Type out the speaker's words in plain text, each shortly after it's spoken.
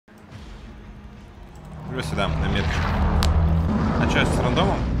Иду сюда, на меточку. А что, с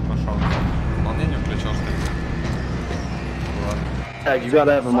рандомом пошел? Дополнение включил, что ли? Ладно. Hey, you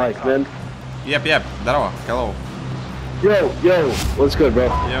gotta have a mic, man. Yep, здорово, hello. Yo, what's good, bro?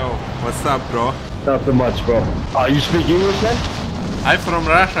 Yo, what's up, bro? Nothing much, bro. Oh, you speak English, man? I'm from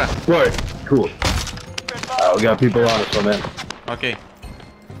Russia. Word. Cool. We got people on us, man. Okay.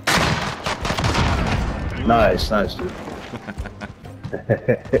 Nice, dude.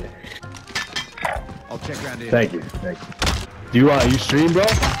 I'll check around here. Thank you. Do you stream, bro?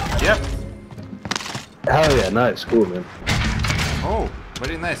 Yep. Hell yeah, nice, cool, man. Oh,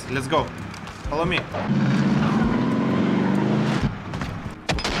 very nice. Let's go. Follow me.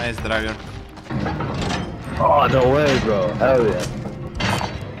 Nice driver. Oh, no way, bro. Hell yeah.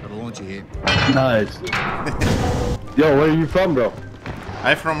 Gotta launch you here. Nice. Yo, where are you from, bro?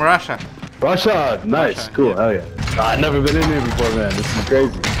 I'm from Russia. Russia. Nice, Russia, cool. yeah. Hell yeah. I've never been in here before, man. This is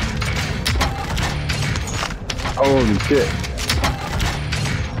crazy. Holy shit.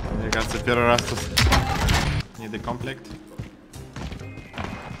 Мне кажется, первый раз тут. Need a complete.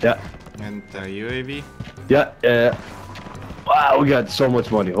 Yeah. And UAV. Yeah. Wow, we got so much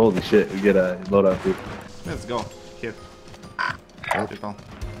money. Holy shit. We get a load out here. Let's go. Here. People.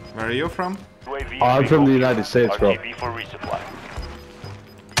 Where are you from? Oh, I'm from the United States, bro.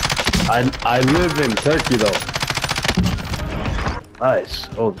 I live in Turkey, though. Nice.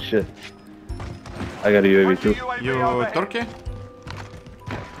 Holy shit. I got a UAV too. You Turkey?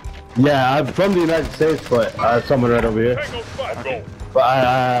 Yeah, I'm from the United States, but someone right over here. Okay. But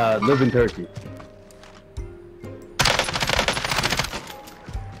I live in Turkey.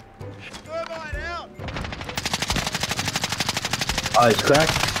 Oh, it's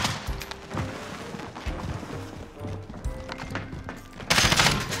cracked.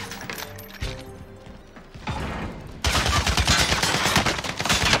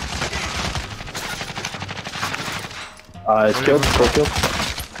 It's killed. Full kill.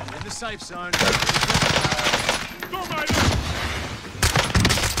 In the safe zone.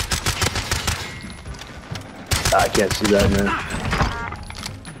 I can't see that, man.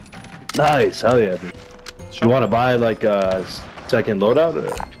 Nice, hell yeah, dude. You want to buy like a second loadout?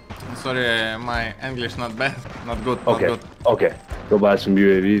 Or? Sorry, my English not bad, not good. Okay, Not good. okay. Go buy some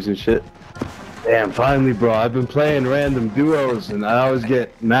UAVs and shit. Damn, finally, bro. I've been playing random duos and I always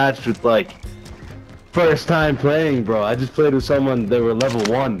get matched with like first time playing, bro. I just played with someone that were level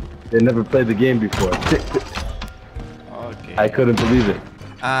 1. They never played the game before. Okay. I couldn't believe it.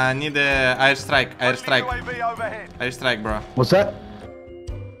 Need a airstrike, airstrike, bro. What's that?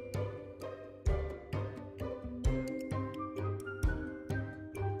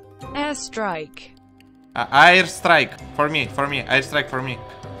 Airstrike. Airstrike for me, airstrike for me.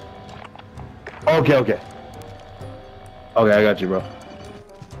 Okay. Okay, I got you, bro.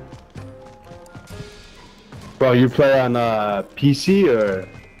 Bro, you play on PC or?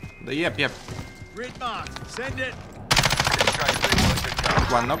 Yep. Grid mark. Send it.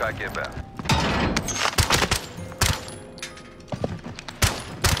 One knock.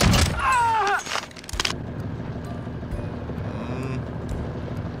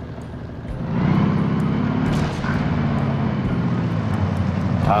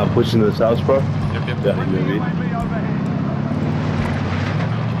 I'm pushing to this house, bro. Yep. Yeah, UAV.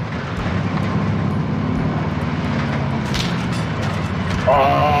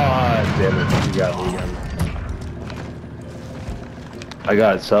 Oh, damn it. You got me. I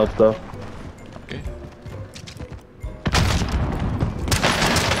got it self, though. Okay.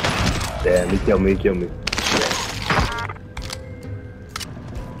 Damn, he killed me.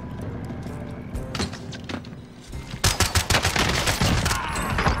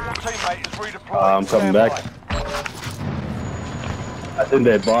 I'm coming back. I think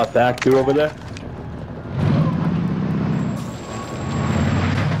they bought back too over there.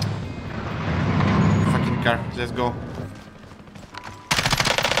 Fucking car, let's go.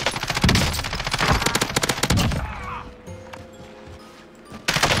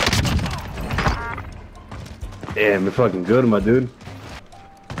 Damn, you're fucking good, my dude.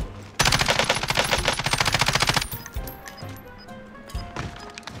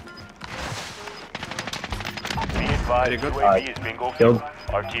 Very good. Killed.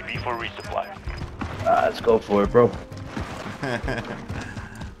 RTB for resupply. Let's go for it, bro.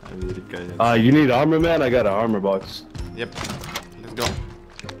 Американец. You need armor, man? I got an armor box. Yep. Let's go.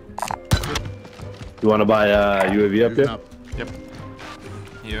 You want to buy a UAV up here? Yep.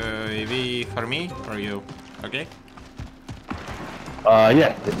 UAV for me or you? Okay.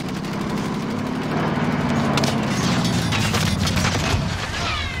 Yeah.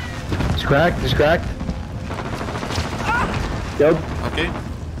 It's cracked. Killed. Okay.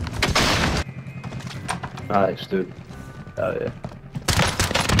 Nice, dude. Hell yeah.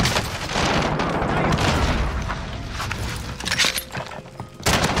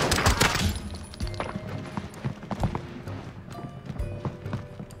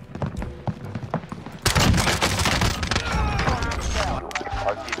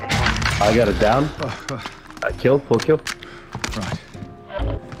 I got it down. I killed, full kill. Right.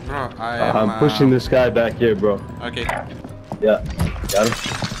 Bro, I'm pushing this guy back here, bro. Okay. Yeah, got him.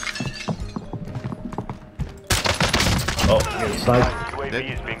 Oh, snipe.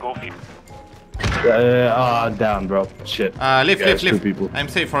 Yeah, down, bro. Shit. Leave. I'm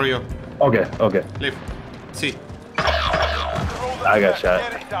safe for you. Okay. Leave. See. I got shot.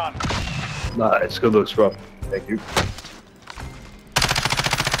 Nice, good looks, bro. Thank you.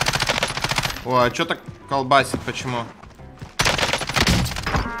 О, а чё так колбасит, почему?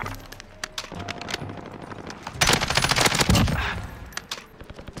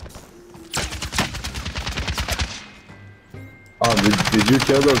 Oh, did you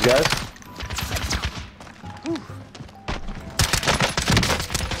kill those guys?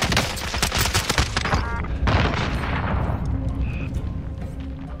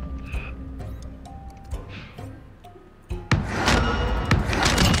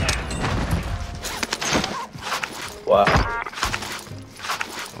 Wow.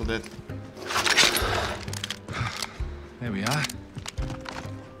 All dead. There we are.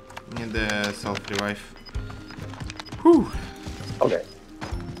 Need the self-revive. Whew. Okay.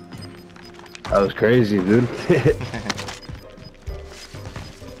 That was crazy, dude.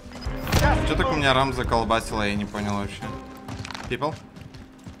 Чё так у меня рам заколбасило, я не понял вообще. People?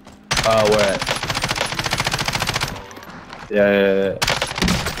 Where at? Yeah.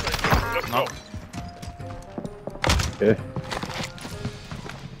 No. Okay.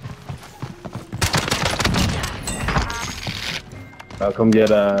 I'll come get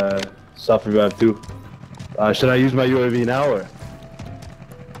self revive too. Should I use my UAV now or?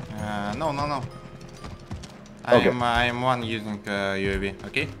 No. Okay. I'm one using UAV,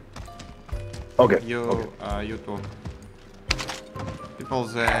 okay? Okay. You too.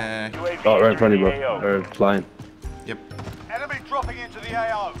 People's Oh, right in front of you, bro. Or flying. Yep. Enemy dropping into the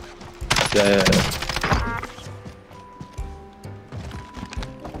AO. Yeah.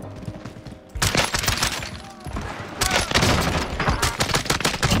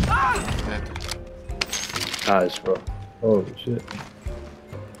 Dead. Nice, bro. Holy shit.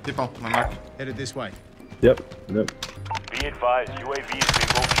 People, my mark. Headed this way. Yep. Be advised, UAV is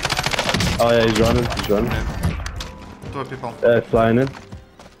bingo fuel. Oh yeah, he's running. Dead. Two people. Flying in.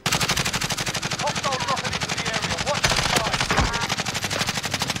 Hostile dropping into the area. Watch the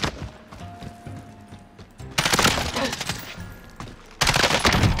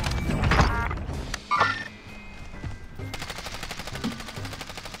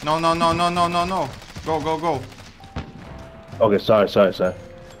No. Go. Okay, sorry.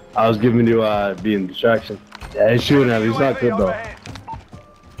 I was giving you being distraction. Yeah, he's shooting at me. He's not good though.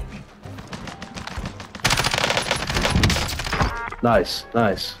 Nice.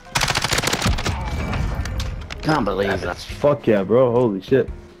 Can't believe that. Fuck yeah, bro. Holy shit.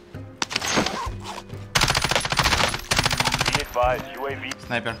 Be advised, UAV.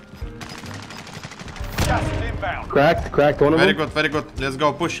 Sniper. Gas is inbound. Cracked one of them. Very good. Let's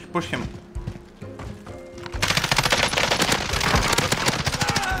go. Push him.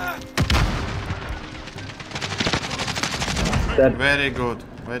 Dead. Very good.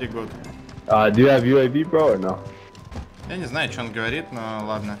 Do you have UAV, bro, or no? Я не знаю, что он говорит, но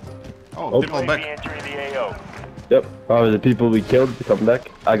ладно. Oh, Oh. people UAV back. entering the AO. Yep. Probably the people we killed to come back.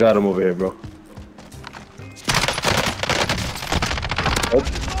 I got him over here, bro.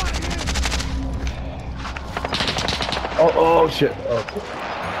 Oh shit. Oh.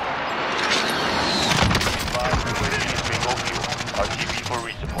 Advised, UAV is bingo fuel. RTB for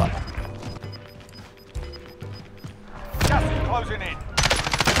resupply. Gas is closing in.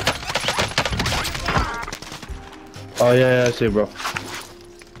 Oh yeah, I see, bro.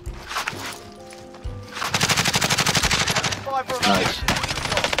 Nice.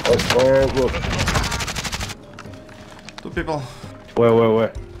 Oh. Two people.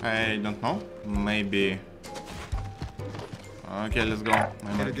 Where? I don't know. Maybe. Okay, let's go.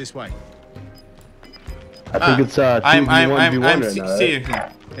 Headed this way. I think it's 2v1v1 I'm right now, right? seeing.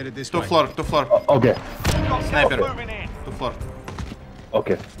 Headed this Two way. floor. Okay. Sniper. Moving in. Two floor.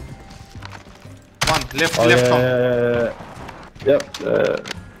 Okay. One left Oh left top. yeah. Yep.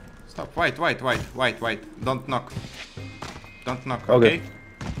 Stop. White. Don't knock. Okay. Okay.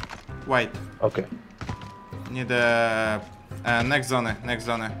 White. Okay. Need next zone.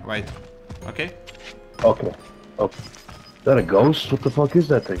 White. Okay. Okay. Is that a ghost? What the fuck is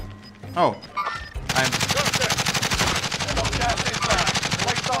that thing? Oh. I'm.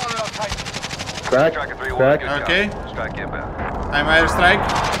 Crack. Tracker 3-1, Crack. good job. Okay. Strike inbound. I'm airstrike.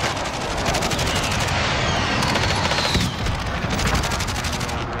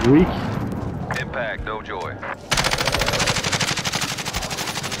 Weak. Impact, no joy.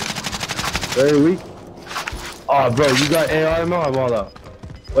 Very weak. Oh, bro, you got AR ammo? I'm all out.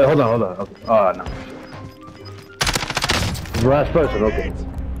 Wait, hold on. Okay. Oh, no. The last person, okay.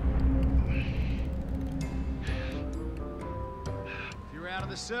 You're out of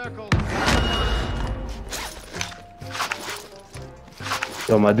the circle.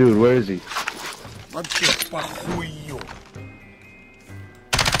 Yo, my dude, where is he? Вообще похую.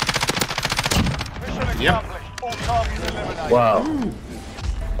 Yep. All targets eliminated. Wow.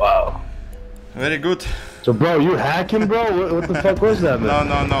 Wow. Very good. So, bro, you hacking, bro? What the fuck was that, man?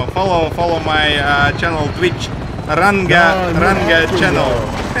 No. Follow my channel Twitch. RANGA No, hacking, channel.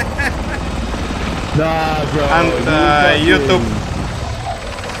 Nah, bro. And you YouTube.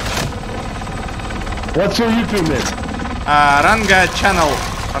 What's your YouTube name? RANGA channel.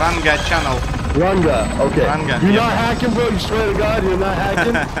 Ranga. Okay. Ranga, You're yep. not hacking, bro? You swear to God, you're not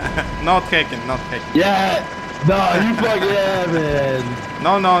hacking? Not hacking. Yeah. No, you fucking yeah, man.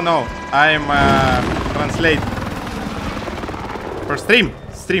 No. I'm translate for stream.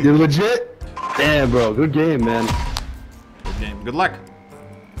 You're legit? Damn, bro. Good game, man. Okay, good luck.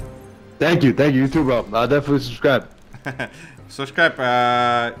 Thank you. You too, bro. I'll definitely subscribe. Subscribe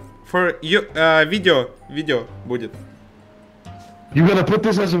for you. Video будет. You gonna put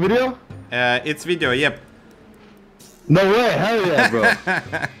this as a video? It's video. Yep. No way. Hell yeah, bro.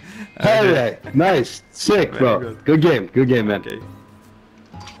 Hell yeah. Nice. Sick, bro. Very Good game, man. Okay.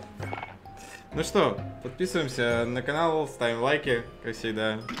 Ну что, подписываемся на канал, ставим лайки, как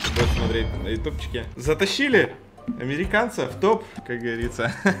всегда, будешь смотреть на ютубчике. Затащили американца в топ, как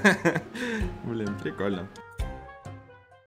говорится. Блин, прикольно.